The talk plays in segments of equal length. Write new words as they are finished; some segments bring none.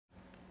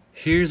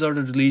Here's how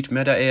to delete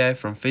Meta AI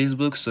from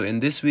Facebook. So in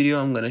this video,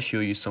 I'm going to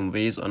show you some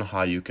ways on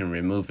how you can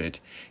remove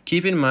it.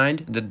 Keep in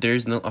mind that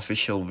there's no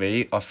official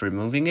way of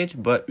removing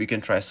it, but we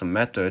can try some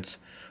methods.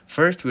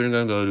 First, we're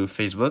going to go to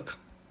Facebook.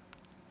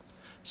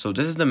 So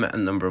this is the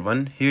number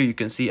one. Here you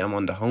can see I'm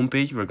on the home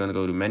page. We're going to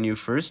go to menu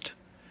first.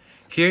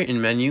 Here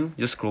in menu,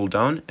 just scroll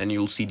down and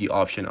you'll see the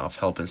option of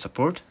help and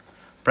support.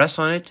 Press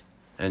on it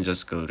and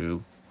just go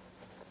to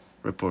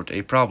report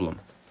a problem.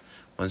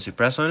 Once you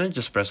press on it,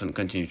 just press on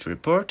continue to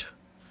report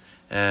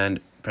and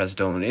press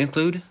don't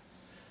include,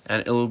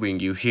 and it will bring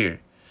you here.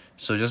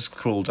 So just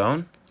scroll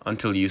down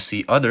until you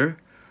see other,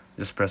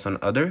 just press on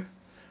other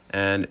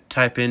and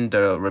type in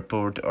the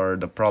report or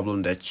the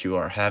problem that you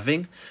are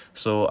having.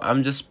 So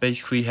I'm just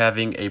basically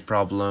having a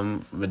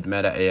problem with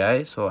Meta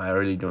AI, so I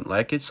really don't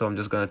like it, so I'm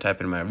just gonna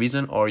type in my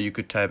reason, or you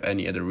could type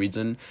any other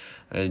reason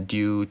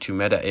due to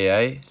Meta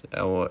AI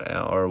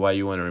or why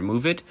you want to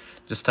remove it.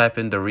 Just type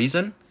in the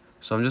reason.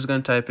 So I'm just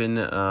gonna type in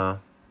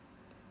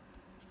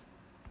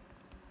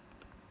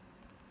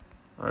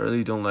I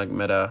really don't like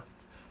Meta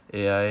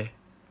AI.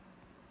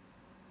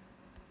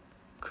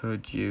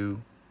 Could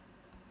you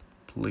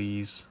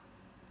please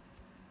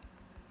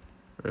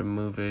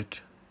remove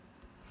it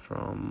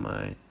from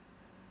my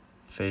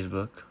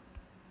Facebook?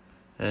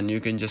 And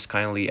you can just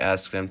kindly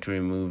ask them to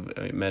remove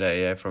Meta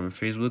AI from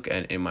Facebook,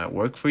 and it might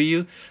work for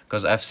you,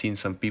 because I've seen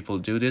some people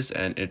do this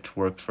and it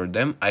worked for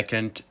them. I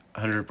can't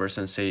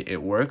 100% say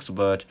it works,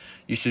 but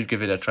you should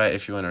give it a try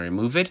if you want to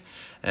remove it.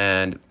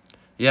 And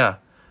yeah,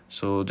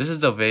 so this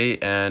is the way,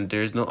 and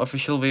there's no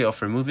official way of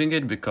removing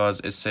it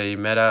because it's a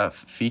Meta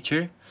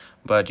feature,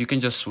 but you can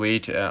just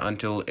wait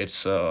until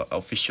its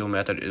official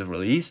method is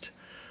released.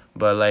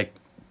 But like,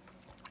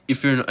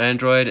 if you're on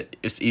Android,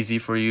 it's easy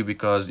for you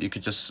because you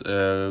could just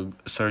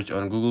search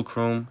on Google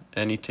Chrome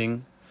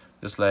anything,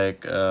 just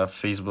like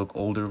Facebook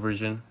older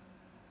version.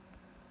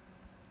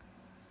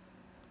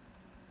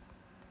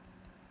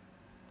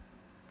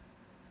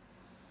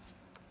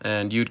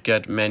 And you'd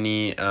get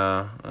many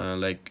APKs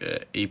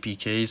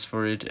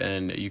for it,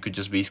 and you could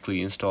just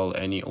basically install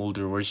any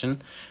older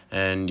version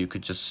and you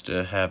could just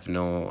have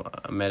no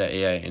Meta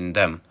AI in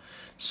them.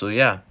 So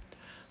yeah,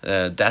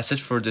 that's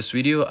it for this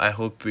video. I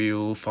hope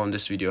you found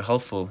this video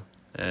helpful,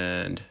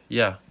 and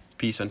yeah,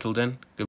 peace until then. Goodbye.